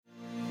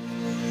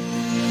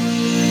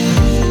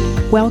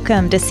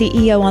Welcome to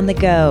CEO on the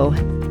Go,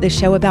 the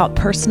show about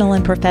personal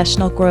and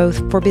professional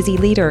growth for busy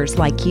leaders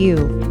like you.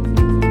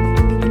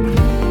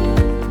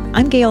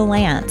 I'm Gail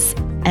Lance,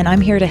 and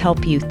I'm here to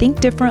help you think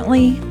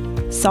differently,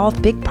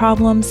 solve big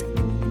problems,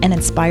 and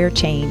inspire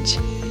change.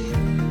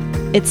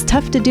 It's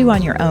tough to do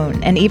on your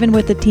own, and even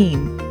with a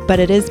team, but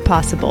it is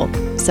possible.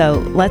 So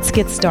let's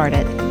get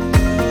started.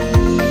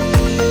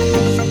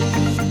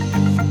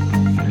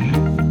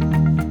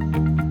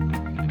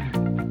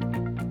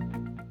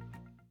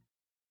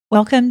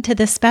 Welcome to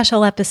this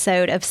special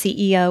episode of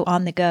CEO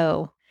on the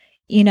Go.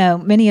 You know,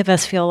 many of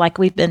us feel like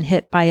we've been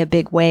hit by a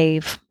big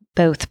wave,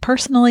 both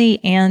personally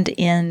and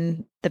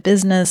in the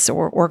business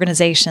or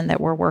organization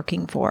that we're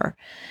working for.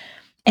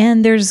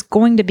 And there's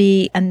going to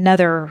be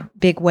another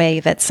big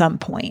wave at some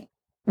point.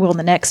 Will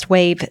the next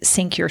wave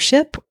sink your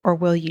ship, or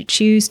will you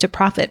choose to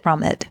profit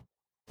from it?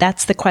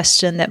 That's the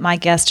question that my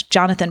guest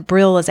Jonathan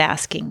Brill is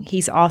asking.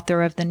 He's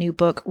author of the new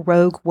book,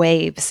 Rogue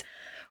Waves.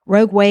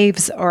 Rogue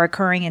waves are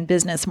occurring in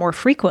business more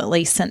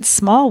frequently since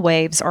small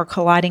waves are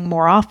colliding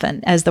more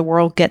often as the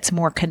world gets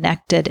more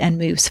connected and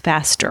moves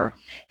faster.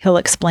 He'll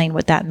explain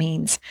what that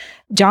means.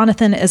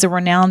 Jonathan is a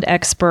renowned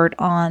expert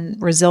on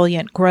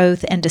resilient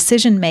growth and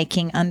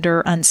decision-making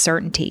under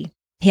uncertainty.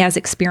 He has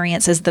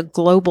experience as the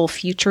global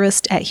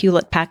futurist at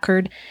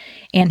Hewlett-Packard,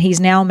 and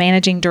he's now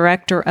managing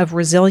director of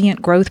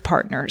Resilient Growth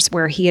Partners,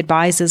 where he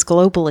advises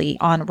globally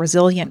on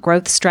resilient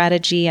growth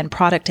strategy and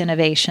product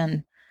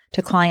innovation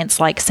to clients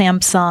like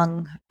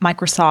Samsung,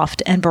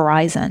 Microsoft, and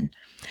Verizon.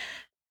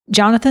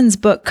 Jonathan's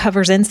book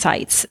covers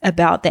insights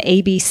about the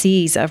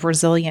ABCs of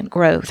resilient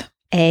growth.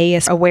 A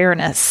is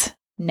awareness,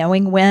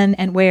 knowing when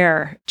and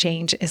where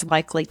change is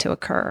likely to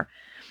occur.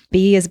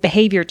 B is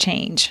behavior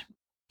change,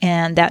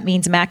 and that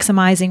means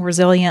maximizing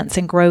resilience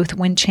and growth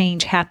when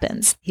change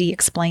happens. He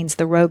explains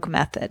the Rogue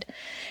method.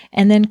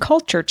 And then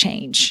culture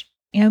change.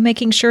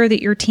 Making sure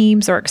that your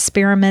teams are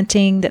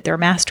experimenting, that they're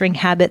mastering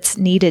habits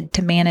needed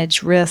to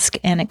manage risk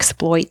and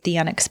exploit the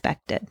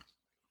unexpected.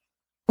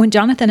 When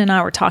Jonathan and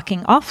I were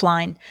talking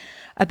offline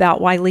about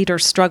why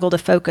leaders struggle to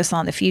focus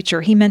on the future,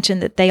 he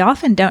mentioned that they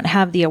often don't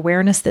have the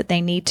awareness that they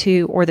need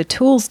to or the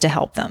tools to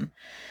help them.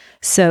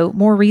 So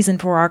more reason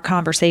for our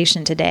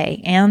conversation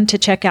today, and to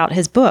check out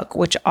his book,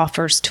 which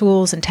offers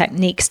tools and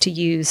techniques to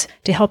use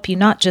to help you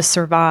not just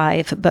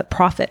survive, but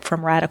profit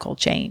from radical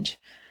change.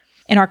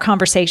 In our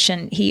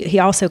conversation, he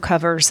also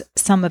covers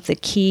some of the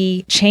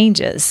key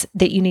changes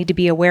that you need to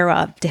be aware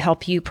of to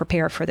help you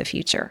prepare for the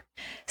future.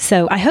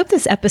 So I hope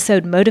this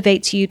episode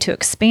motivates you to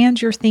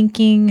expand your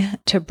thinking,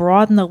 to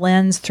broaden the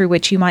lens through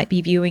which you might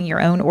be viewing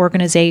your own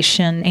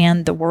organization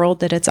and the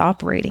world that it's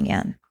operating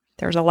in.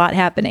 There's a lot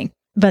happening,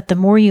 but the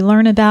more you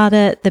learn about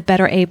it, the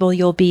better able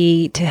you'll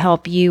be to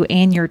help you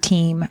and your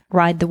team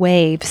ride the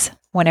waves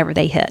whenever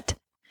they hit.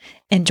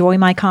 Enjoy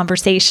my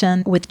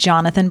conversation with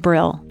Jonathan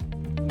Brill.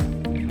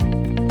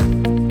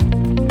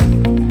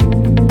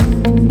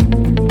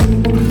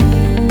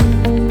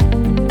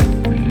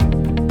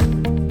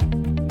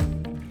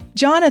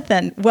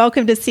 Jonathan,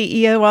 welcome to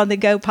CEO on the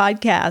Go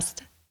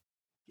podcast.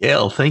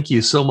 Gail, thank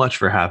you so much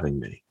for having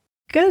me.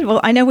 Good. Well,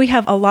 I know we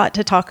have a lot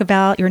to talk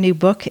about. Your new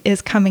book is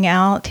coming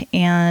out,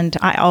 and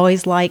I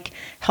always like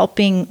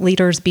helping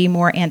leaders be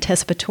more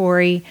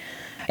anticipatory.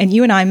 And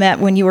you and I met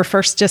when you were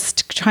first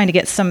just trying to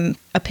get some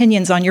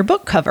opinions on your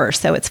book cover.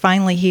 So it's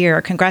finally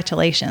here.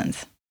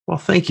 Congratulations. Well,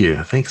 thank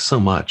you. Thanks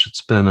so much.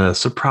 It's been a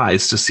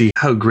surprise to see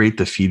how great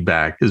the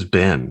feedback has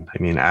been.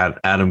 I mean,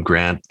 Adam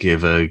Grant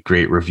gave a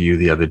great review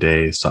the other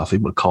day. Sophie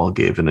McCall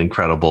gave an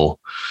incredible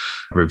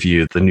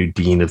review. The new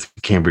dean of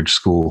the Cambridge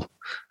School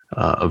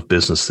of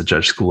Business, the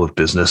Judge School of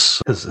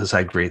Business, has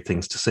had great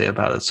things to say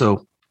about it.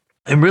 So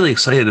I'm really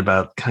excited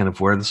about kind of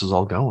where this is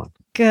all going.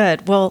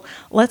 Good. Well,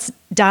 let's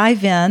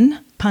dive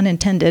in, pun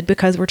intended,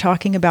 because we're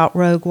talking about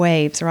Rogue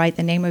Waves, right?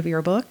 The name of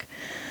your book.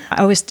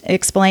 I was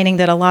explaining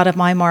that a lot of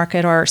my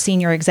market are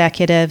senior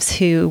executives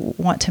who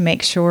want to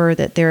make sure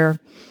that they're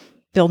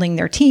building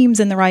their teams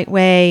in the right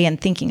way and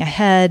thinking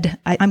ahead.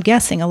 I'm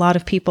guessing a lot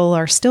of people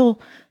are still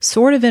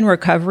sort of in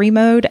recovery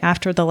mode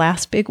after the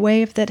last big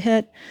wave that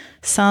hit.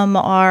 Some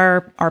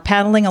are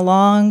paddling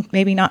along,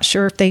 maybe not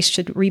sure if they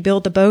should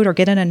rebuild the boat or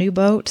get in a new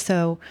boat.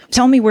 So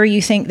tell me where you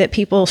think that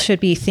people should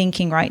be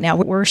thinking right now.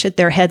 Where should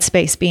their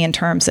headspace be in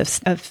terms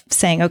of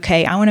saying,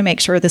 okay, I want to make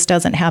sure this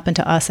doesn't happen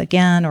to us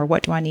again, or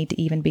what do I need to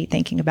even be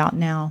thinking about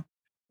now?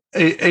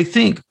 I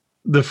think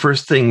the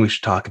first thing we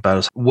should talk about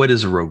is, what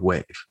is a rogue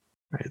wave?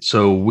 Right.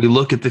 So we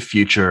look at the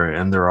future,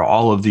 and there are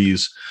all of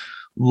these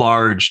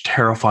large,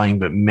 terrifying,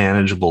 but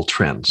manageable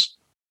trends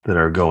that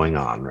are going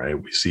on,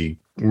 right? We see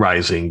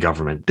rising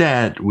government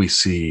debt. We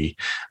see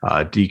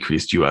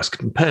decreased U.S.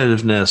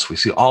 competitiveness. We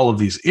see all of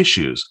these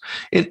issues.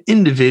 And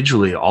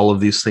individually, all of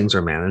these things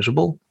are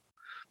manageable.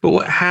 But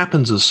what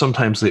happens is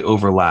sometimes they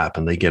overlap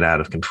and they get out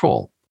of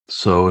control.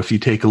 So if you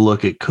take a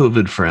look at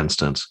COVID, for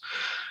instance,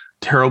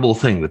 terrible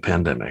thing, the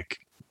pandemic.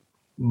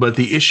 But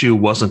the issue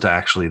wasn't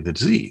actually the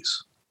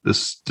disease.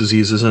 This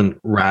disease isn't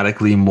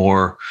radically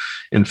more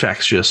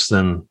infectious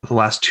than the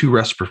last two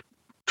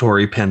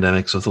respiratory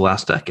pandemics of the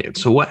last decade.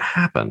 So what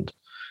happened?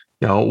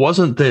 It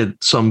wasn't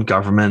that some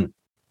government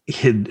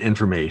hid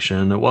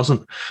information. It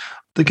wasn't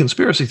the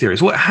conspiracy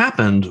theories. What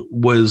happened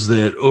was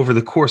that over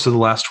the course of the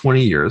last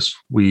 20 years,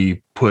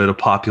 we put a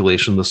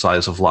population the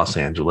size of Los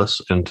Angeles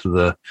into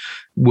the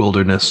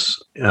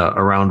wilderness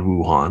around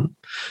Wuhan.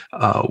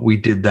 We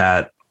did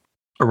that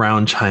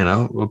around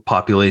China, a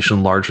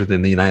population larger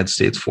than the United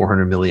States,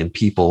 400 million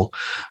people,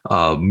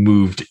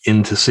 moved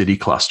into city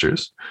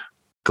clusters.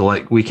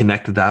 We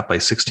connected that by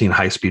 16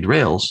 high-speed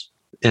rails.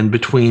 And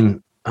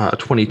between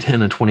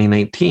 2010 and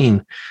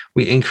 2019,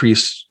 we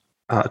increased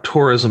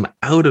tourism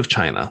out of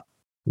China,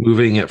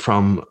 moving it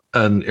from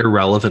an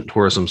irrelevant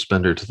tourism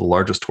spender to the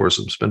largest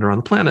tourism spender on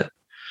the planet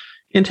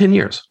in 10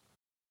 years.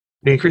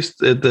 We increased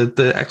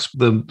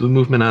the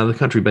movement out of the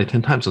country by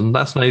 10 times, and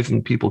that's not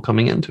even people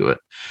coming into it.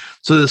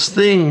 So this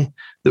thing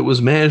that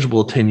was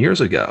manageable 10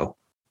 years ago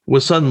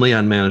was suddenly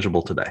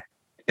unmanageable today.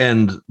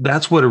 And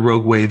that's what a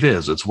rogue wave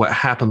is. It's what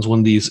happens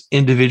when these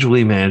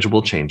individually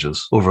manageable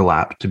changes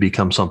overlap to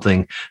become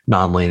something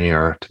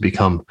nonlinear, to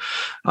become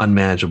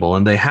unmanageable.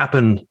 And they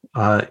happen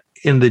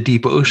in the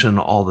deep ocean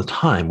all the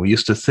time. We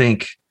used to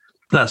think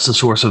that's the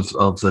source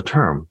of the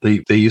term.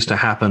 They used to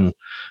happen.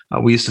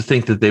 We used to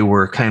think that they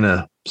were kind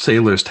of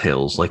sailors'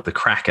 tales, like the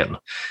Kraken,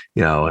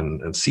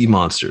 and sea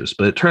monsters.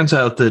 But it turns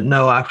out that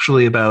no,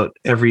 actually about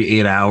every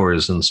 8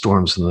 hours in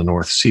storms in the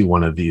North Sea,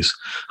 one of these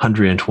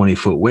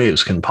 120-foot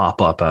waves can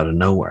pop up out of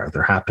nowhere.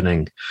 They're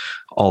happening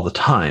all the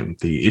time.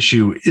 The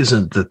issue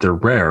isn't that they're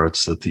rare,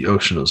 it's that the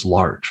ocean is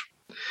large.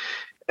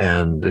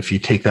 And if you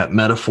take that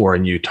metaphor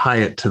and you tie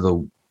it to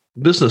the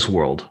business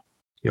world,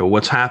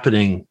 what's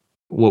happening,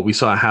 what we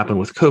saw happen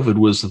with COVID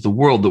was that the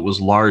world that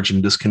was large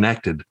and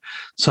disconnected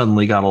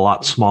suddenly got a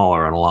lot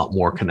smaller and a lot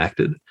more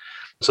connected.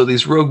 So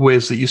these rogue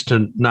waves that used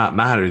to not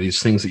matter,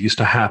 these things that used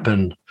to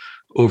happen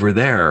over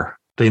there,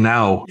 they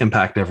now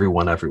impact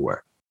everyone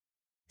everywhere.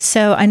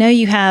 So I know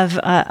you have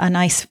a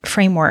nice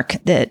framework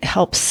that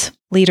helps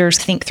leaders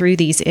think through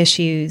these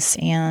issues.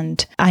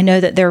 And I know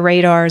that their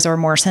radars are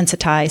more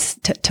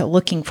sensitized to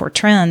looking for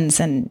trends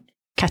and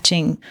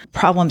catching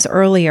problems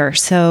earlier.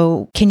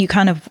 So can you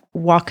kind of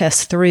walk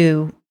us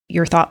through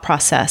your thought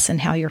process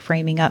and how you're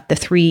framing up the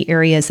 3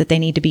 areas that they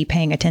need to be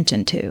paying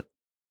attention to?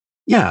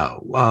 Yeah.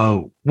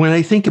 When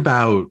I think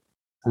about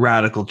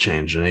radical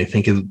change and I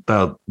think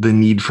about the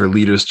need for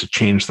leaders to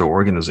change their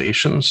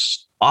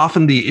organizations,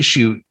 often the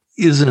issue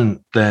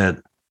isn't that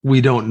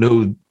we don't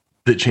know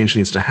that change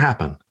needs to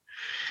happen.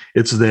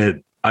 It's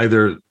that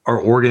either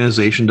our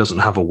organization doesn't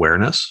have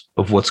awareness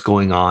of what's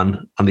going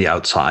on the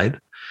outside,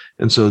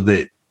 and so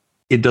that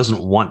it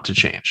doesn't want to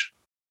change,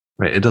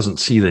 right? It doesn't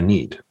see the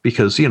need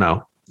because,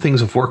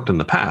 things have worked in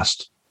the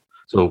past.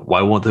 So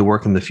why won't they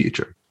work in the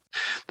future?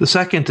 The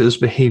second is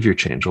behavior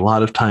change. A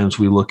lot of times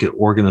we look at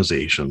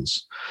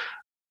organizations.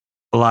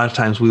 A lot of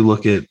times we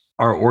look at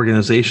our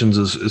organizations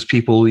as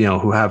people,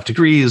 who have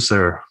degrees,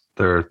 they're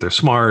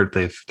smart,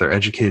 they're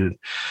educated.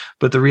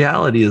 But the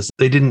reality is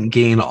they didn't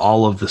gain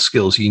all of the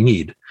skills you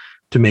need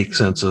to make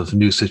sense of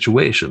new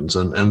situations.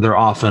 And they're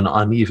often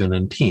uneven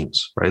in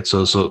teams, right?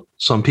 So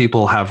some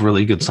people have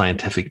really good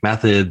scientific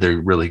method. They're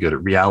really good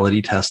at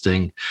reality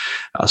testing.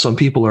 Some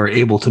people are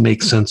able to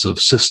make sense of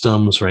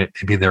systems, right?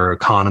 Maybe they're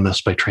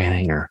economists by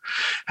training or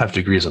have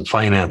degrees in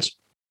finance.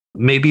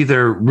 Maybe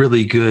they're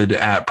really good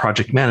at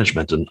project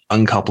management and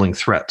uncoupling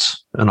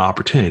threats and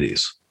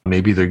opportunities.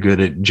 Maybe they're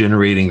good at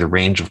generating the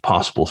range of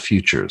possible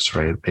futures,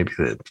 right? Maybe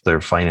they're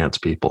finance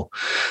people.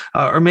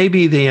 Or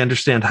maybe they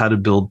understand how to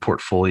build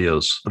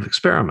portfolios of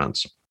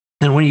experiments.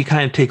 And when you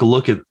kind of take a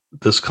look at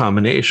this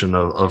combination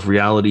of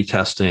reality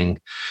testing,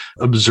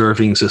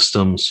 observing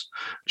systems,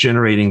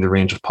 generating the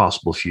range of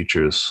possible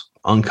futures,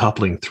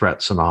 uncoupling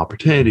threats and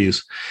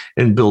opportunities,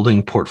 and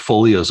building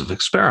portfolios of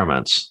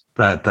experiments,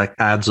 that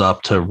adds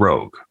up to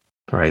rogue,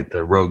 right?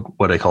 The rogue,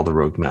 what I call the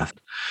rogue method.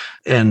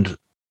 And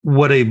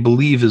what I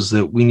believe is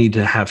that we need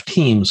to have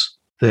teams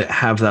that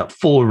have that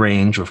full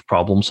range of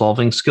problem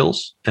solving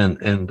skills and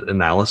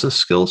analysis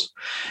skills.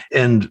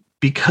 And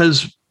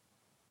because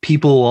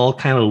people all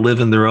kind of live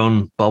in their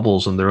own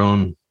bubbles and their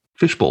own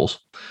fish bowls,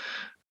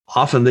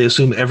 often they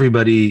assume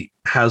everybody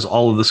has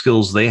all of the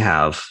skills they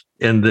have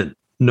and that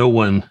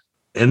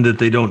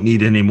they don't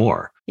need any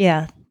more.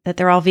 Yeah, that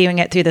they're all viewing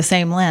it through the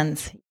same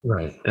lens.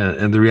 Right.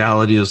 And the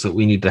reality is that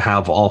we need to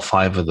have all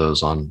 5 of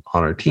those on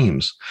our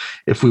teams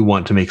if we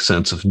want to make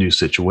sense of new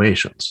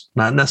situations.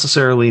 Not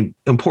necessarily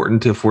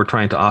important if we're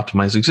trying to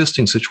optimize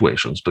existing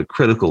situations, but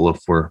critical if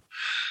we're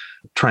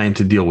trying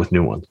to deal with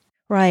new ones.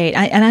 Right.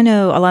 And I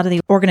know a lot of the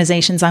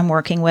organizations I'm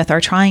working with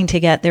are trying to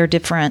get their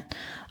different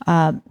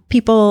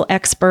people,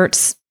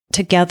 experts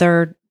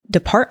together,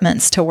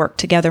 departments to work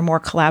together more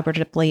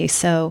collaboratively.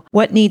 So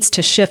what needs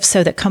to shift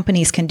so that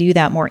companies can do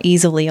that more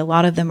easily? A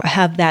lot of them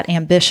have that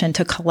ambition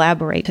to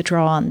collaborate, to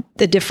draw on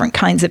the different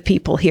kinds of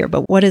people here.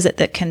 But what is it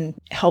that can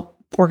help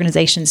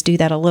organizations do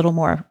that a little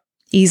more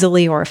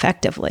easily or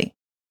effectively?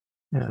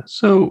 Yeah,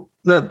 so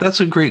that's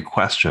a great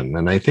question.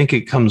 And I think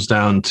it comes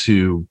down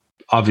to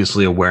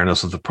obviously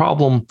awareness of the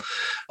problem,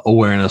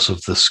 awareness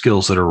of the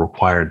skills that are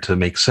required to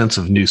make sense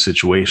of new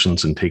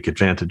situations and take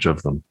advantage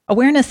of them.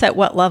 Awareness at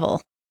what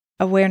level?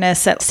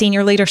 Awareness at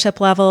senior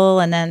leadership level,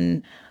 and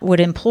then would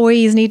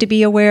employees need to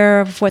be aware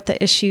of what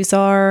the issues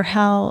are?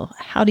 How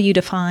do you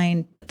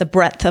define the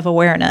breadth of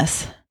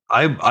awareness?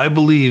 I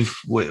believe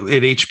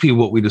at HP,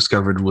 what we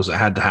discovered was it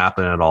had to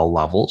happen at all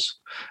levels.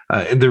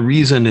 And the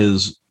reason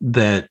is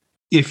that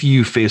if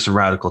you face a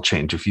radical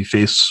change, if you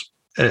face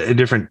a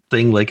different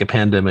thing like a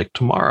pandemic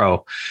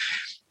tomorrow,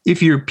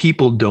 if your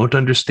people don't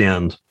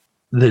understand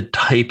the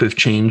type of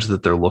change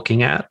that they're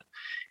looking at,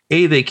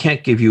 A, they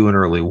can't give you an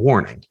early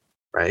warning,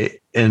 right?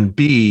 And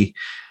B,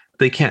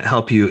 they can't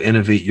help you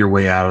innovate your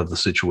way out of the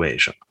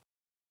situation.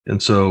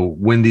 And so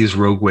when these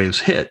rogue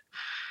waves hit,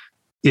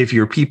 if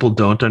your people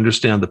don't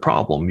understand the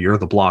problem, you're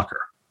the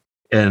blocker.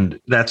 And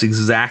that's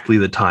exactly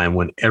the time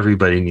when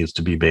everybody needs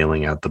to be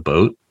bailing out the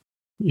boat,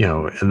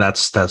 and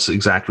that's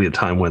exactly a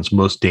time when it's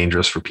most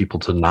dangerous for people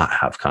to not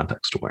have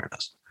context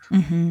awareness.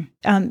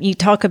 Mm-hmm. You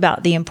talk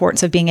about the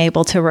importance of being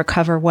able to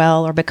recover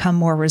well or become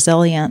more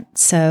resilient.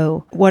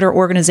 So what are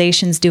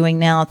organizations doing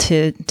now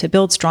to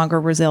build stronger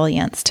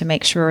resilience, to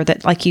make sure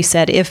that, like you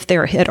said, if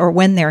they're hit or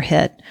when they're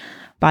hit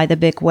by the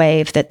big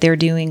wave, that they're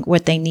doing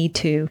what they need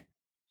to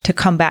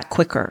come back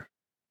quicker?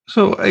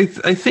 So I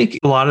think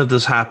a lot of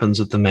this happens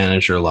at the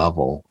manager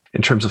level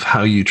in terms of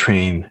how you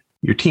train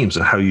your teams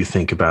and how you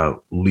think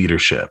about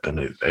leadership.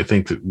 And I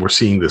think that we're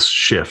seeing this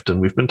shift, and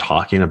we've been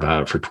talking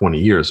about it for 20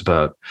 years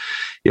about,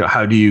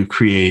 how do you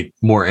create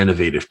more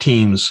innovative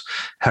teams?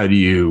 How do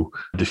you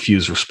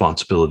diffuse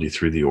responsibility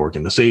through the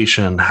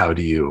organization? How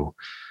do you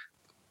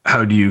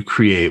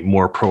create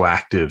more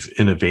proactive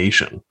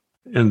innovation?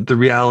 And the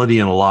reality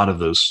in a lot of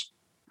those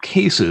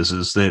cases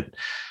is that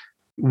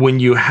when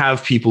you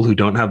have people who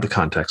don't have the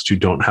context, who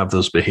don't have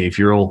those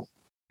behavioral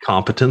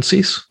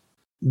competencies,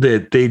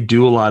 that they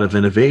do a lot of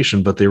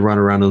innovation, but they run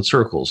around in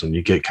circles, and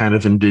you get kind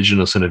of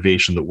indigenous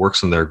innovation that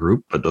works in their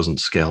group, but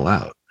doesn't scale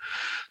out.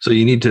 So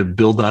you need to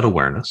build that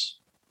awareness,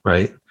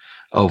 right,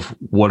 of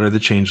what are the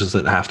changes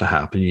that have to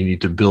happen. You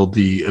need to build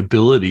the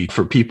ability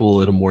for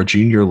people at a more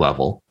junior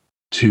level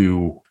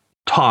to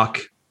talk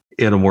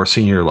at a more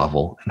senior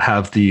level and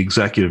have the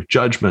executive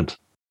judgment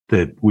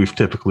that we've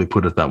typically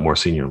put at that more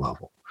senior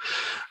level.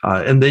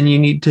 And then you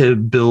need to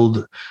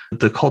build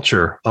the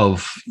culture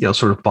of,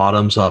 sort of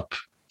bottoms up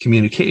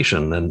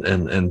communication. And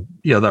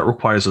that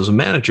requires, as a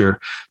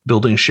manager,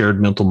 building shared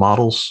mental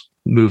models,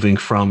 moving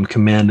from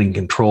command and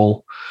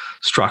control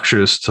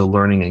structures to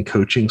learning and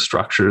coaching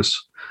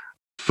structures,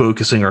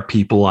 focusing our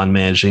people on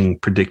managing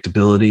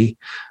predictability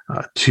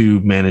to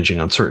managing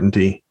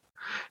uncertainty,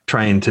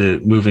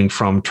 moving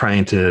from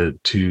trying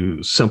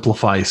to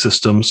simplify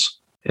systems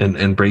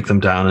and break them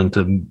down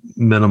into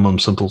minimum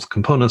simple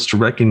components, to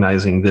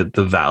recognizing that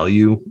the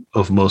value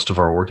of most of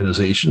our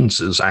organizations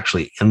is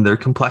actually in their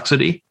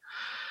complexity.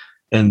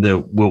 And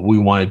that what we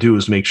want to do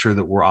is make sure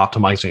that we're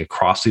optimizing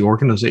across the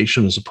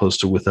organization as opposed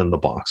to within the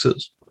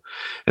boxes.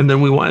 And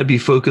then we want to be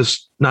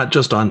focused not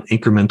just on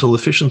incremental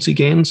efficiency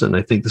gains. And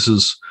I think this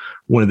is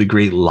one of the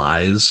great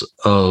lies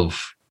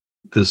of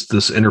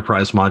this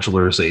enterprise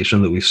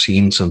modularization that we've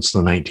seen since the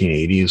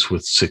 1980s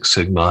with Six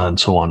Sigma and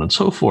so on and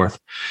so forth,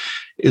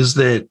 is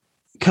that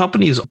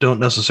companies don't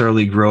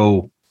necessarily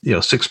grow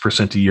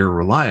 6% a year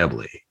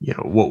reliably.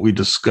 What we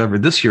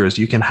discovered this year is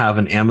you can have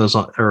an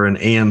Amazon or an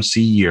AMC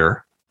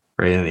year,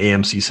 right, an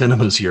AMC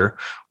Cinemas year,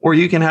 or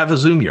you can have a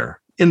Zoom year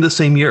in the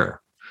same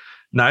year.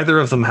 Neither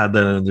of them had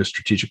that in their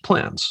strategic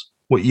plans.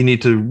 What you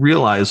need to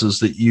realize is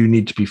that you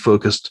need to be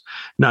focused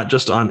not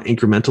just on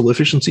incremental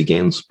efficiency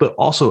gains, but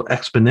also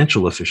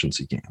exponential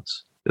efficiency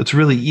gains. It's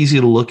really easy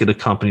to look at a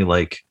company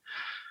like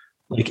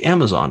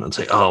Amazon and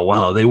say, oh,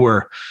 wow, they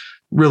were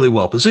really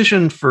well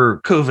positioned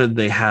for COVID.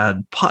 They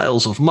had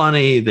piles of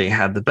money. They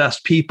had the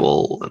best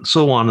people, and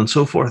so on and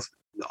so forth.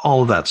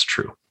 All of that's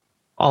true.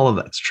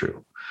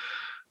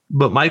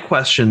 But my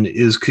question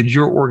is, can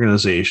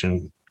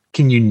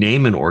you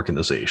name an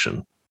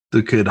organization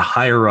that could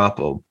hire up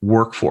a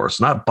workforce,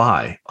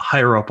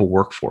 hire up a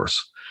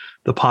workforce,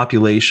 the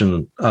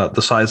population,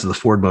 the size of the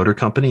Ford Motor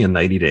Company in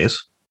 90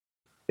 days,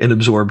 and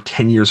absorb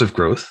 10 years of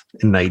growth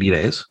in 90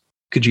 days?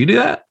 Could you do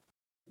that?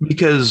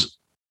 Because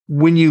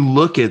when you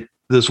look at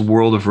this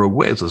world of rogue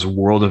waves, this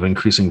world of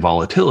increasing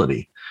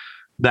volatility,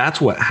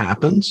 that's what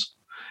happens.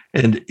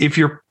 And if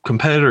your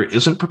competitor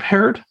isn't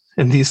prepared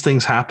and these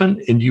things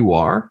happen and you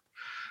are,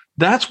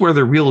 that's where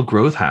the real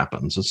growth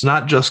happens. It's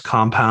not just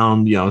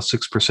compound,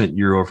 6%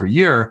 year over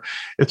year.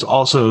 It's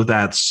also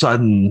that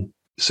sudden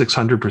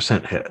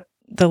 600% hit.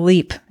 The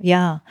leap.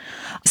 Yeah.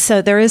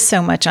 So there is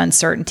so much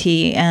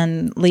uncertainty,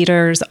 and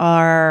leaders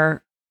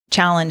are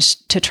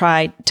challenged to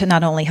try to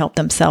not only help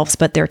themselves,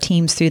 but their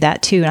teams through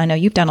that too. And I know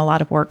you've done a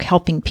lot of work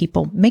helping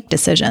people make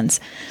decisions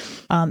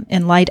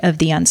in light of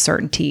the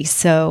uncertainty.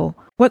 So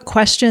what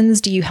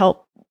questions do you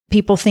help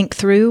people think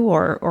through,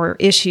 or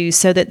issues,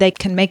 so that they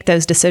can make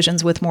those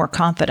decisions with more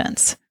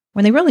confidence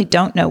when they really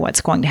don't know what's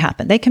going to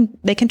happen? They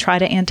can try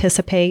to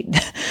anticipate,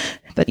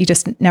 but you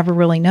just never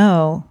really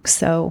know.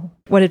 So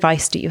what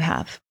advice do you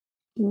have?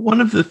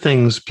 One of the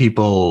things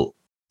people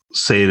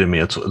say to me,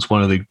 it's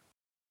one of the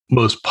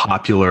most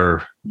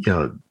popular,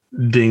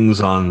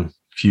 dings on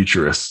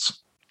futurists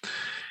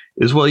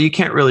is, well, you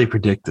can't really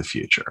predict the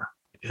future.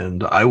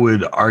 And I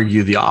would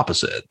argue the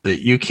opposite,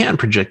 that you can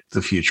predict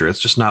the future. It's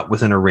just not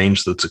within a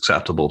range that's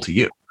acceptable to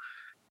you.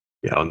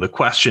 And the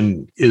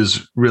question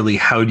is really,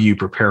 how do you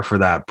prepare for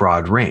that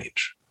broad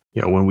range?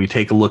 When we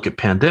take a look at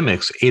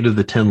pandemics, 8 of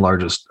the 10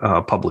 largest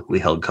publicly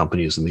held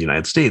companies in the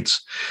United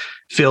States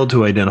failed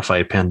to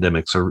identify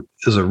pandemics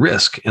as a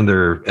risk in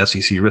their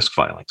SEC risk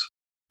filings.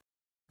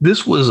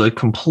 This was a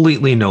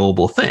completely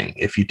knowable thing.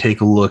 If you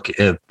take a look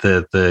at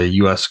the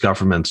US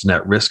government's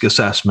net risk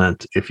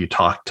assessment, if you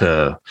talk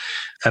to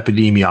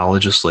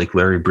epidemiologists like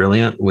Larry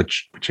Brilliant,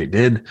 which I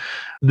did,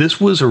 this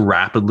was a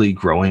rapidly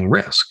growing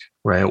risk,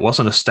 right? It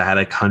wasn't a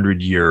static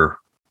 100-year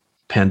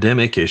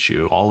pandemic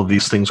issue. All of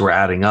these things were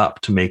adding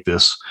up to make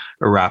this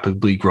a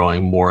rapidly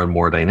growing, more and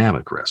more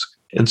dynamic risk.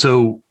 And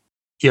so,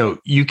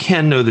 you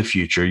can know the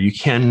future. You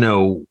can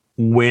know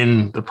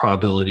when the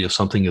probability of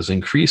something is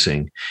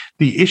increasing.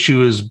 The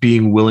issue is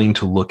being willing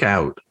to look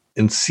out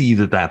and see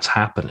that that's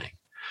happening.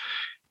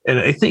 And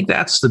I think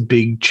that's the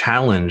big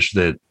challenge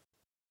that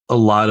a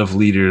lot of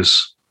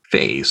leaders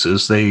face,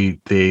 is they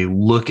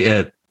look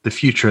at the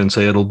future and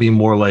say it'll be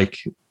more like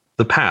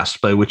the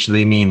past, by which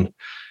they mean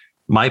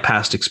my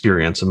past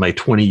experience and my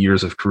 20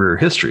 years of career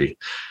history,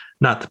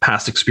 not the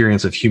past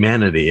experience of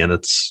humanity and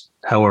its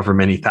however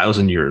many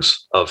thousand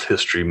years of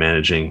history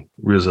managing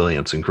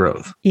resilience and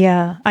growth.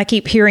 Yeah. I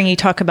keep hearing you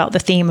talk about the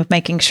theme of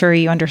making sure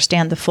you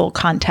understand the full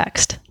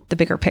context, the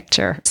bigger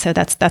picture. So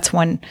that's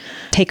one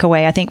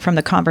takeaway, I think, from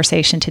the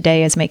conversation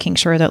today, is making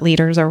sure that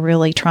leaders are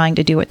really trying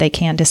to do what they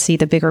can to see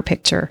the bigger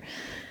picture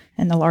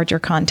and the larger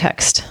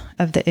context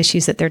of the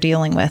issues that they're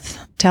dealing with,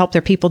 to help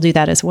their people do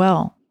that as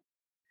well.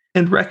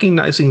 And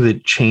recognizing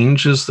that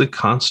change is the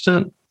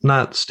constant,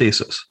 not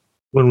stasis.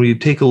 When we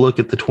take a look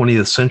at the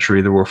 20th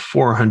century, there were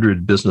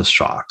 400 business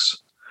shocks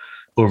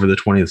over the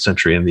 20th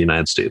century in the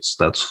United States.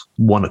 That's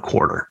 1 a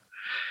quarter.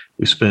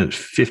 We spent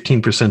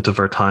 15% of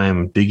our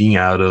time digging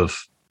out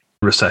of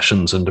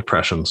recessions and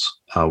depressions.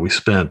 We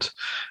spent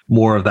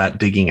more of that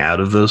digging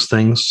out of those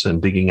things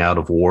and digging out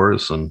of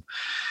wars. And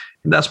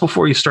that's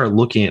before you start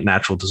looking at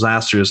natural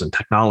disasters and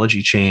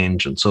technology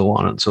change and so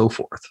on and so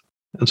forth.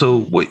 And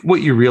so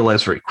what you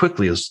realize very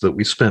quickly is that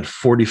we spent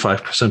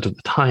 45% of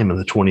the time in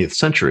the 20th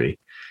century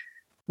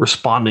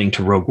responding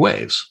to rogue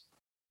waves.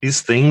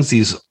 These things,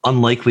 these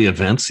unlikely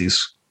events,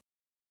 these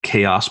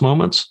chaos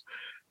moments,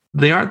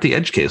 they aren't the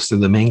edge case, they're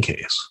the main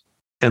case.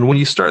 And when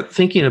you start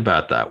thinking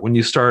about that, when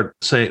you start,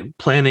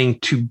 planning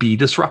to be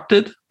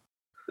disrupted,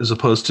 as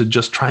opposed to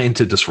just trying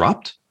to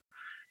disrupt,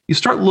 you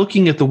start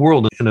looking at the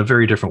world in a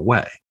very different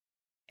way.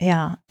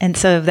 Yeah. And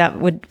so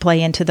that would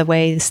play into the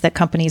ways that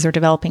companies are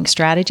developing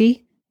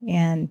strategy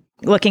and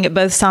looking at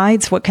both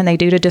sides. What can they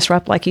do to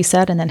disrupt, like you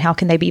said, and then how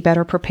can they be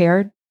better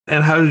prepared?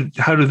 And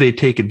how do they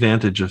take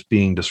advantage of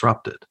being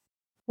disrupted?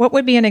 What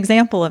would be an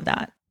example of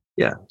that?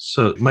 Yeah.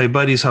 So my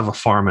buddies have a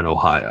farm in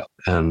Ohio,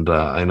 and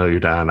I know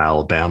you're down in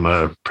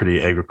Alabama, a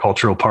pretty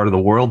agricultural part of the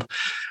world.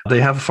 They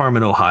have a farm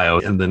in Ohio.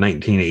 In the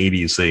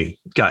 1980s, they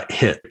got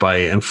hit by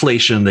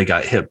inflation. They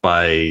got hit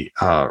by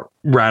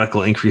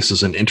radical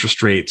increases in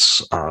interest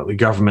rates. The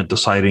government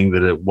deciding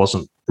that it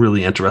wasn't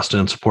really interested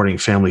in supporting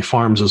family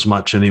farms as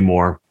much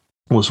anymore,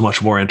 was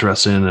much more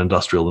interested in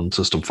industrial and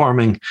system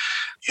farming.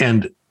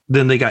 And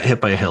then they got hit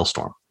by a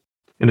hailstorm,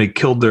 and it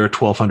killed their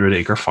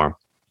 1,200-acre farm.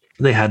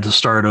 They had to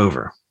start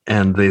over.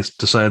 And they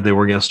decided they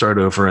were going to start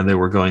over, and they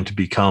were going to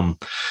become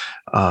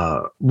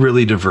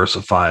really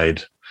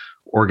diversified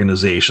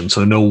organization.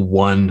 So no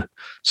one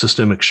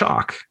systemic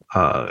shock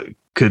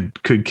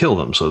could kill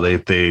them. So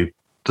they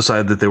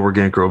decided that they were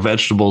going to grow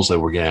vegetables. They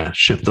were going to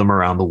ship them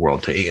around the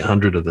world to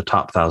 800 of the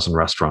top 1,000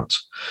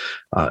 restaurants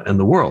in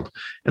the world.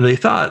 And they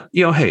thought,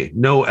 hey,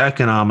 no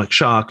economic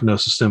shock, no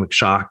systemic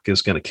shock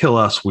is going to kill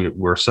us.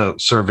 We're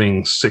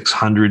serving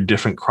 600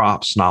 different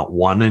crops, not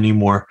one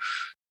anymore,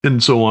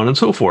 and so on and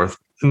so forth.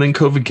 And then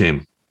COVID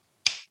came.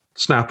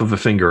 Snap of a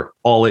finger,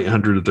 all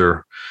 800 of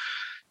their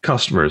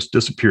customers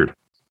disappeared.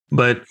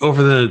 But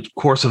over the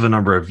course of a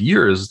number of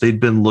years, they'd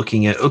been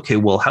looking at, okay,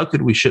 well, how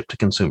could we ship to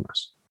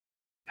consumers?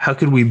 How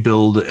could we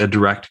build a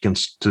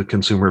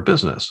direct-to-consumer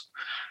business?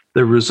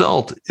 The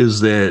result is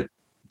that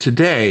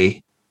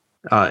today,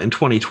 in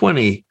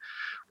 2020,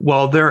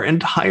 while their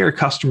entire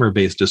customer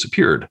base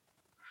disappeared,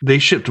 they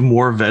shipped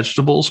more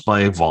vegetables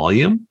by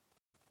volume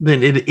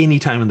than at any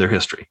time in their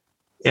history.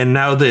 And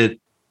now that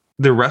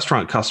the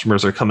restaurant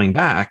customers are coming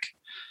back,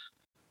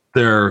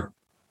 their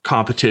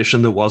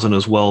competition that wasn't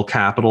as well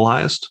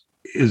capitalized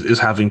is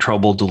having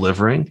trouble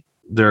delivering.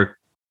 Their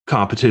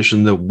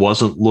competition that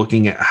wasn't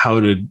looking at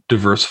how to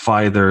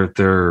diversify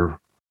their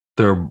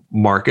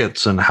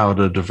markets and how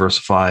to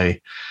diversify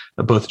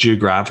both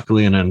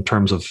geographically and in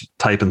terms of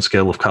type and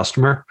scale of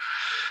customer,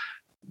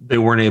 they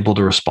weren't able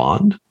to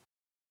respond.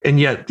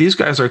 And yet these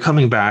guys are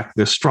coming back.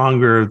 They're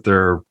stronger.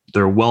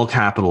 They're well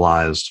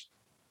capitalized.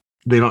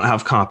 They don't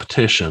have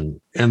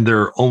competition, and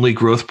their only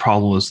growth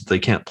problem is that they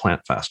can't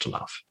plant fast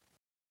enough.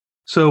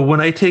 So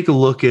when I take a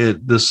look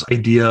at this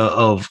idea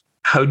of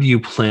how do you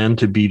plan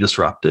to be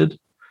disrupted,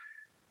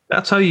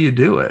 that's how you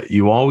do it.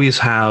 You always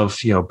have,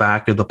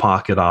 back of the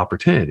pocket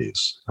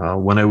opportunities.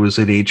 When I was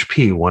at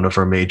HP, one of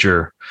our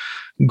major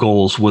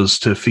goals was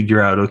to figure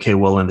out, okay,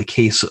 well, in the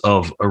case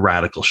of a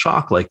radical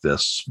shock like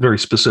this, very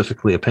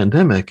specifically a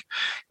pandemic,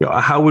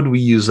 how would we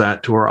use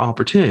that to our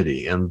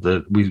opportunity? And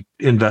we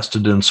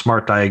invested in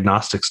smart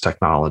diagnostics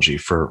technology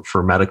for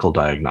medical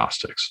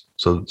diagnostics.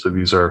 So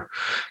these are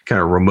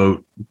kind of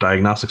remote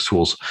diagnostics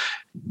tools.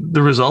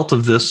 The result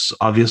of this,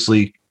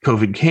 obviously,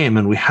 COVID came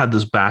and we had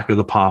this back of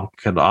the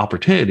pocket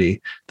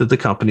opportunity that the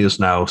company is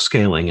now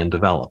scaling and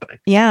developing.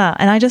 Yeah.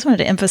 And I just wanted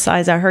to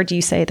emphasize, I heard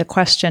you say the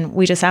question,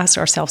 we just asked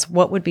ourselves,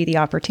 what would be the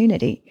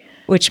opportunity?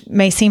 Which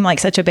may seem like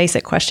such a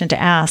basic question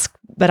to ask,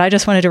 but I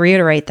just wanted to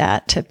reiterate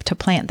that, to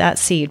plant that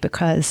seed,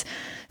 because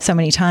so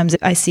many times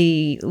I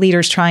see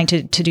leaders trying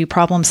to do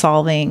problem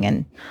solving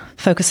and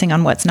focusing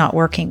on what's not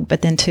working,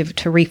 but then to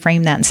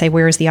reframe that and say,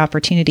 where is the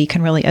opportunity,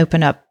 can really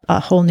open up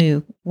a whole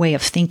new way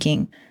of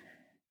thinking.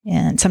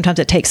 And sometimes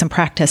it takes some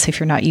practice if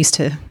you're not used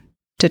to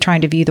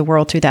trying to view the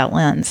world through that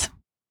lens.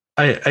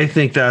 I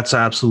think that's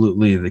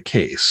absolutely the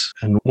case.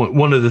 And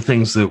one of the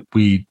things that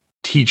we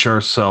teach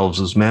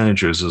ourselves as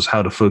managers is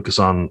how to focus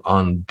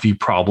on the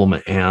problem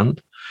at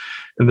hand.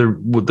 And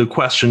the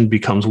question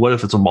becomes, what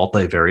if it's a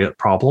multivariate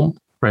problem,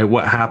 right?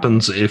 What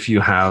happens if you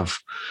have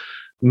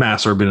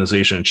mass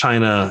urbanization in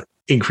China,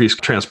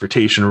 increased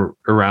transportation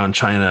around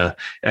China,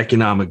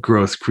 economic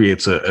growth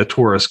creates a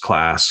tourist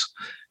class,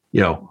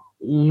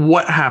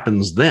 what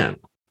happens then,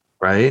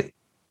 right?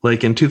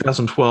 Like in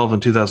 2012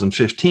 and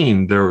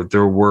 2015,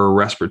 there were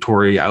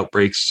respiratory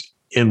outbreaks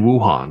in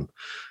Wuhan.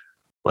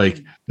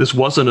 Like, this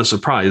wasn't a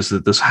surprise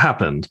that this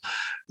happened.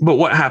 But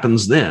what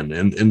happens then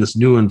in this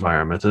new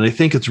environment? And I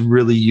think it's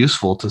really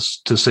useful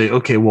to say,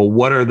 okay, well,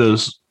 what are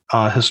those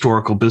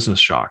historical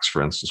business shocks?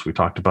 For instance, we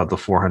talked about the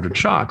 400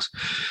 shocks,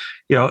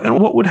 and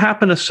what would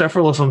happen if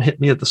several of them hit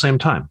me at the same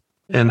time?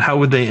 And how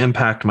would they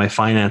impact my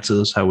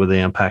finances? How would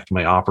they impact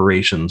my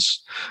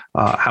operations?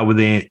 How would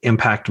they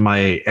impact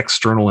my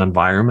external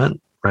environment,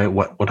 right?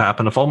 What would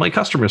happen if all my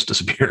customers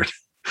disappeared?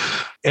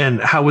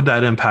 And how would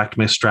that impact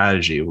my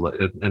strategy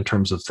in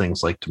terms of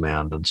things like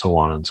demand and so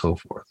on and so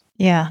forth?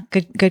 Yeah,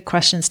 good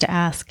questions to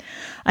ask.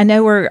 I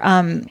know we're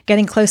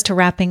getting close to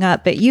wrapping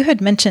up, but you had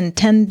mentioned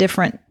 10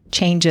 different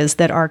changes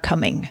that are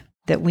coming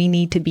that we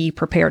need to be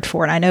prepared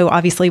for. And I know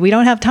obviously we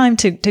don't have time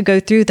to go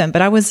through them,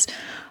 but I was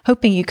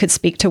hoping you could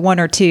speak to one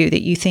or two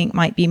that you think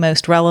might be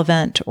most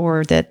relevant,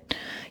 or that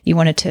you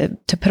wanted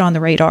to put on the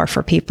radar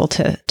for people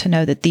to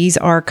know that these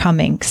are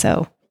coming.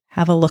 So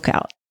have a look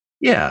out.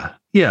 Yeah.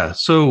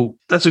 So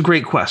that's a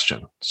great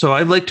question. So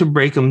I'd like to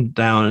break them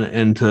down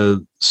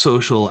into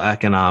social,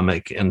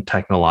 economic, and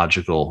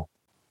technological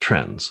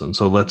trends. And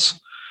so let's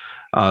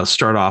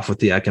start off with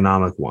the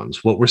economic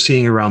ones. What we're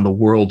seeing around the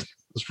world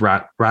is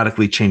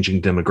radically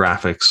changing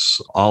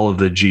demographics. All of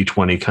the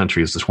G20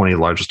 countries, the 20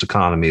 largest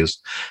economies,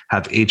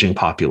 have aging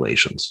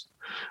populations.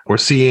 We've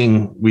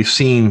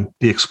seen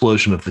the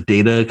explosion of the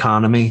data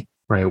economy,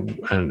 right?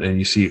 And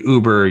you see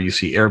Uber, you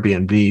see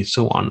Airbnb,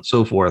 so on and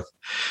so forth.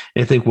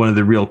 And I think one of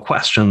the real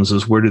questions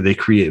is, where do they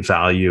create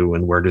value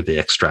and where do they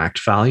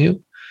extract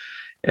value?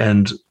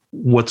 And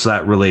what's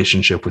that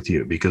relationship with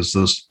you? Because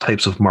those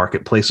types of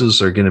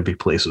marketplaces are going to be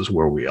places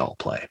where we all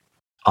play.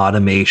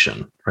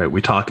 Automation, right?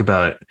 We talk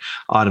about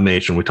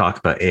automation, we talk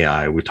about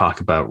AI, we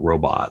talk about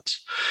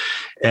robots,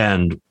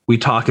 and we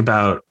talk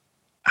about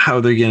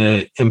how they're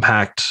going to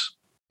impact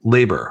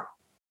labor.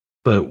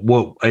 But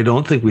what I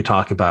don't think we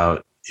talk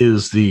about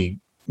is the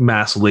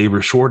mass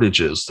labor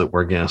shortages that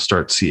we're going to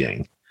start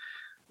seeing.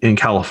 In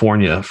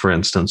California, for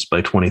instance,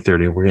 by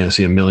 2030, we're going to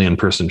see 1 million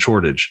person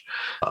shortage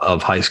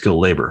of high skilled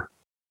labor.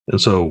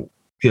 And so,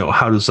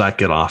 how does that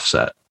get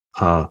offset?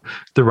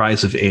 The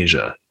rise of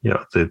Asia,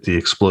 the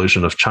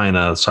explosion of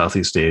China,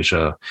 Southeast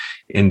Asia,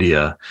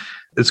 India,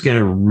 it's going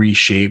to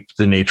reshape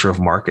the nature of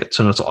markets,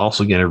 and it's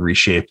also going to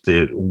reshape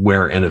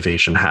where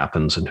innovation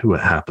happens and who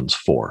it happens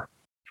for.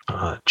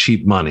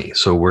 Cheap money.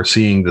 So we're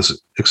seeing this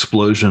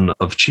explosion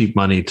of cheap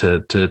money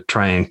to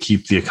try and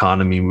keep the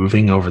economy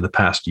moving over the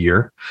past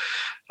year.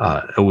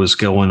 It was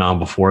going on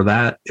before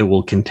that. It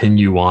will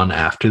continue on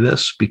after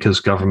this because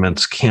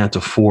governments can't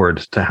afford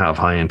to have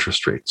high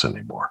interest rates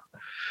anymore.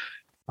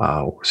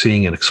 We're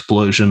seeing an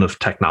explosion of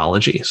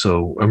technology.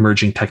 So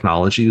emerging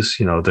technologies,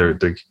 they're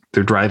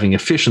driving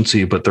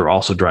efficiency, but they're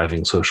also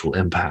driving social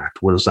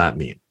impact. What does that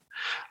mean?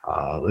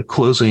 The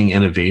closing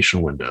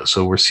innovation window.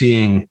 So we're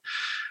seeing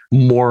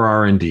more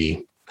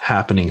R&D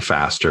happening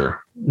faster,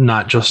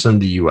 not just in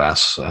the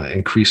US,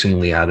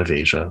 increasingly out of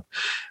Asia.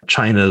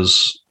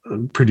 China's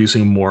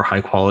producing more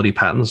high quality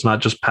patents,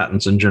 not just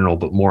patents in general,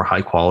 but more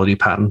high quality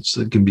patents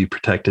that can be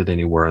protected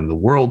anywhere in the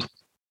world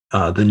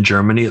than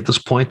Germany at this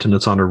point. And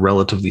it's on a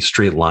relatively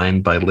straight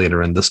line by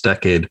later in this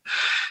decade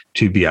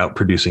to be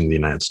outproducing the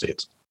United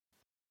States.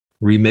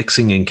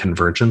 Remixing and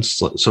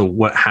convergence. So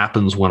what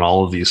happens when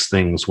all of these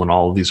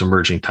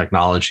emerging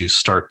technologies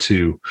start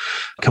to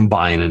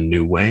combine in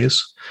new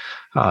ways?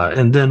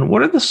 And then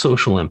what are the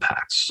social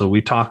impacts? So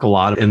we talk a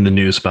lot in the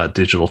news about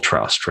digital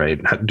trust, right?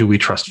 Do we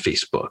trust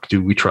Facebook?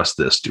 Do we trust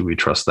this? Do we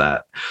trust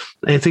that?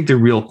 And I think the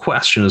real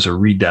question is a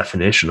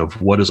redefinition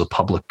of what is a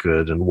public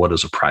good and what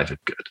is a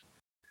private good.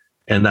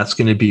 And that's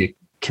going to be a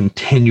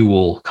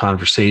continual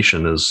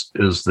conversation as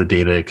the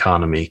data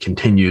economy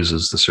continues,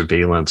 as the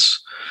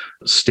surveillance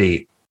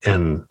state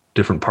in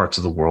different parts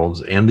of the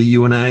world and the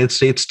United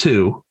States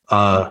too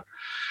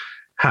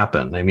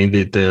happen. I mean,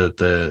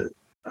 the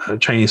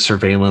Chinese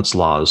surveillance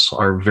laws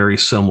are very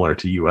similar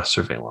to U.S.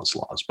 surveillance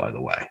laws, by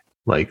the way.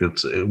 Like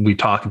we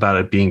talk about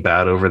it being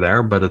bad over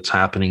there, but it's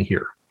happening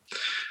here.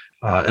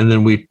 And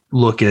then we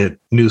look at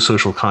new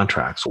social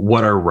contracts.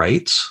 What are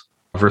rights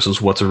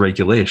versus what's a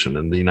regulation?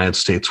 In the United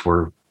States,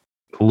 we're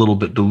a little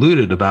bit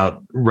diluted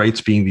about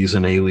rights being these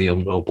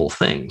inalienable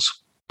things.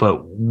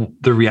 But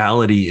the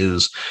reality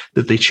is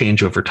that they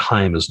change over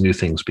time as new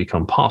things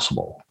become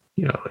possible.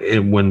 You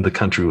know, when the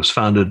country was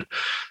founded,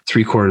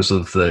 3/4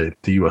 of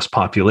the U.S.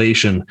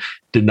 population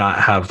did not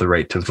have the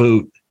right to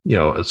vote. You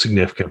know, a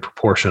significant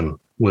proportion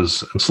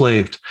was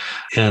enslaved.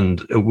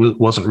 And it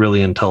wasn't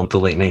really until the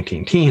late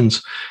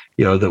 19-teens,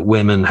 you know, that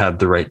women had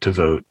the right to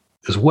vote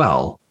as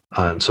well.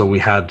 And so we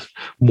had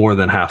more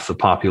than half the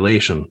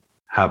population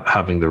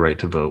having the right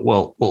to vote.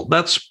 Well,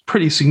 that's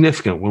pretty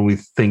significant when we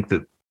think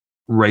that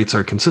rights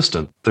are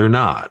consistent. They're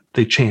not.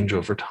 They change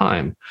over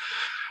time.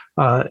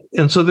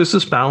 And so there's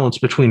this balance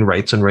between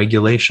rights and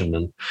regulation.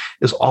 And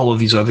as all of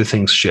these other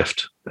things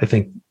shift, I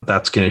think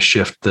that's going to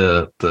shift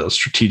the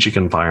strategic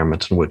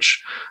environment in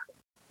which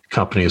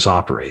companies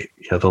operate.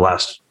 You know, the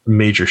last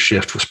major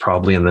shift was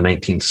probably in the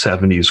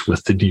 1970s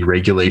with the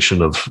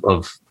deregulation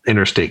of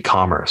interstate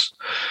commerce,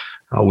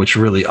 which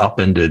really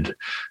upended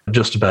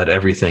just about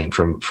everything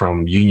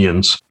from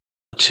unions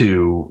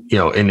to, you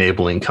know,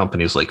 enabling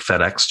companies like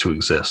FedEx to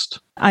exist.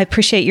 I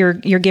appreciate you're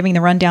giving the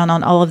rundown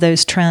on all of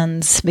those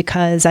trends,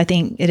 because I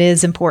think it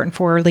is important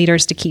for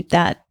leaders to keep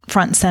that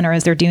front and center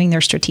as they're doing their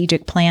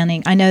strategic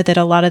planning. I know that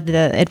a lot of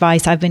the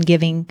advice I've been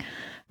giving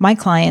my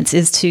clients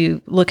is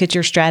to look at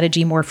your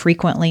strategy more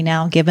frequently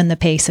now, given the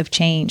pace of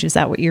change. Is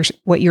that what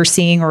you're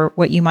seeing, or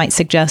what you might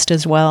suggest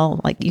as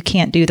well? Like, you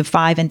can't do the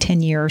 5 and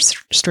 10 year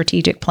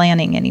strategic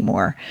planning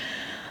anymore.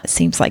 It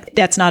seems like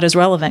that's not as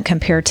relevant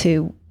compared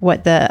to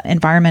what the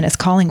environment is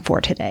calling for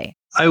today.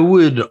 I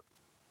would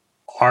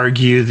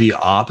argue the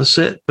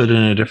opposite, but in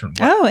a different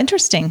way. Oh,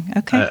 interesting.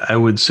 Okay. I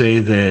would say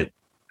that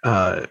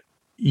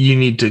you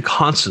need to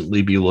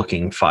constantly be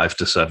looking 5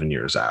 to 7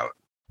 years out.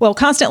 Well,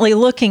 constantly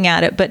looking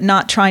at it, but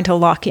not trying to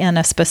lock in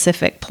a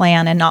specific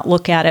plan and not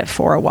look at it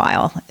for a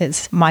while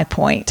is my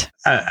point.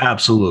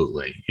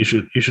 Absolutely. You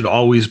should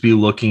always be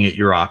looking at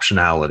your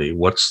optionality.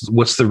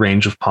 What's the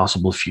range of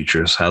possible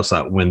futures? How's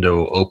that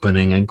window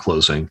opening and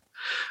closing?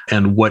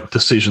 And what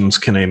decisions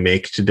can I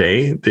make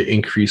today that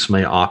increase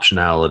my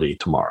optionality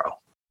tomorrow?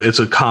 It's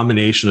a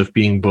combination of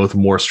being both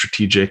more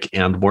strategic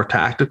and more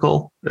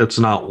tactical. It's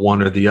not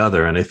one or the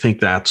other. And I think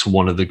that's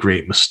one of the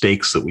great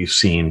mistakes that we've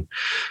seen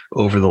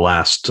over the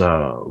last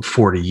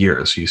 40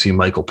 years. You see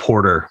Michael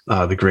Porter,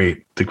 the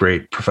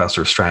great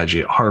professor of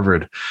strategy at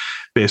Harvard,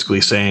 basically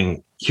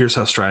saying, here's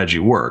how strategy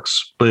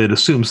works. But it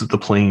assumes that the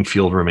playing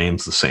field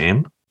remains the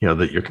same, you know,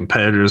 that your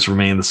competitors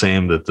remain the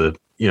same, that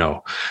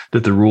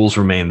the rules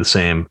remain the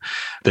same,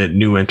 that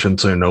new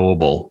entrants are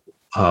knowable,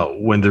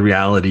 when the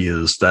reality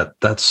is that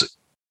that's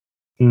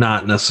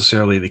not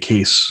necessarily the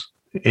case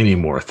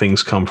anymore.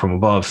 Things come from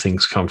above,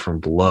 things come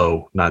from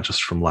below, not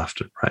just from left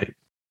and right.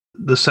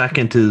 The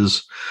second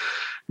is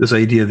this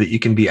idea that you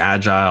can be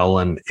agile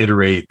and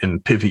iterate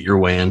and pivot your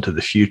way into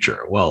the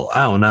future. Well,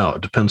 I don't know.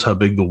 It depends how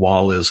big the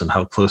wall is and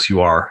how close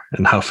you are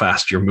and how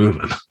fast you're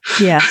moving.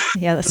 Yeah,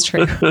 that's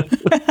true.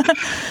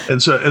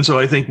 And so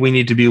I think we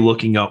need to be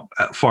looking up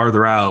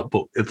farther out,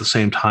 but at the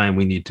same time,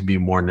 we need to be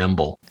more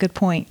nimble. Good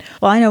point.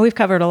 Well, I know we've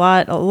covered a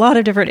lot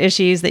of different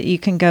issues that you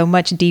can go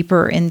much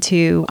deeper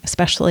into,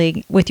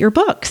 especially with your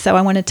book. So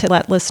I wanted to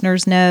let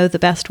listeners know the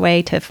best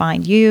way to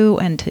find you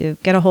and to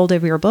get a hold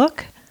of your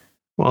book.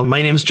 Well,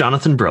 my name is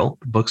Jonathan Brill.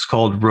 The book's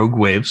called Rogue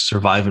Waves,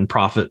 Survive and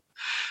Profit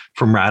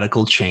from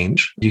Radical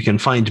Change. You can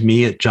find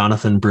me at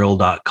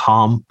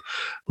jonathanbrill.com.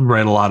 I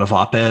write a lot of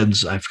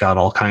op-eds. I've got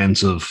all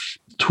kinds of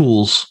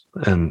tools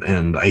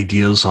and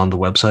ideas on the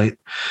website.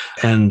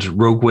 And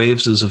Rogue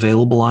Waves is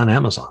available on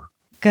Amazon.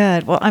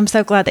 Good. Well, I'm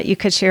so glad that you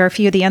could share a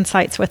few of the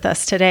insights with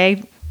us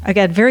today.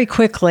 Again, very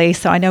quickly,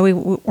 so I know we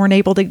weren't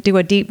able to do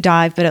a deep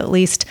dive, but at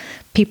least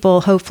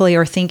people hopefully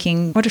are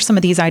thinking, what are some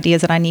of these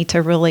ideas that I need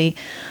to really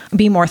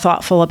be more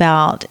thoughtful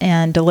about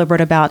and deliberate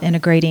about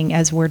integrating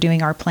as we're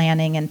doing our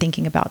planning and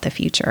thinking about the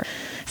future?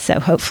 So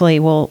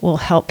hopefully we'll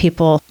help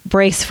people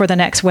brace for the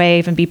next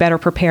wave and be better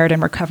prepared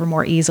and recover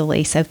more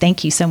easily. So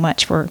thank you so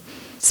much for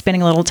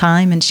spending a little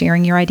time and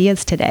sharing your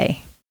ideas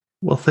today.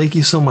 Well, thank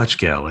you so much,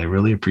 Gail. I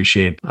really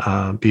appreciate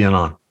being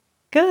on.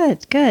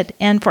 Good.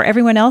 And for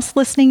everyone else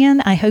listening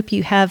in, I hope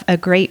you have a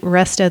great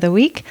rest of the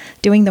week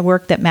doing the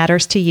work that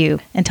matters to you.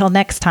 Until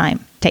next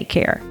time, take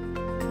care.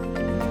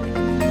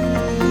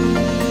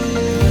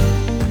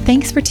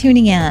 Thanks for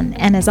tuning in.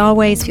 And as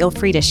always, feel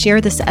free to share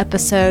this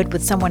episode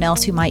with someone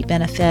else who might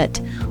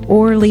benefit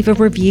or leave a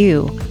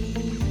review.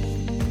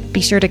 Be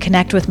sure to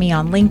connect with me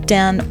on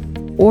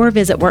LinkedIn or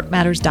visit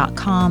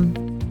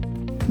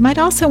workmatters.com. You might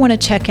also want to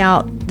check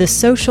out the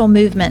Social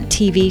Movement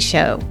TV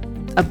show,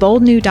 a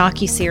bold new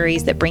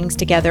docuseries that brings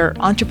together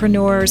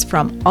entrepreneurs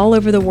from all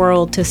over the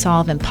world to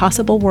solve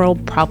impossible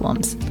world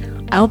problems.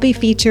 I'll be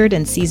featured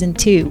in season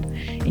 2,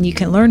 and you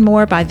can learn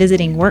more by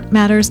visiting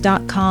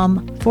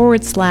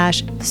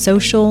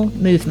workmatters.com/social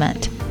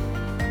movement.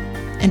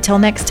 Until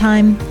next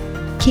time,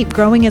 keep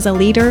growing as a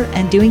leader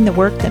and doing the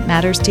work that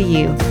matters to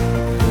you.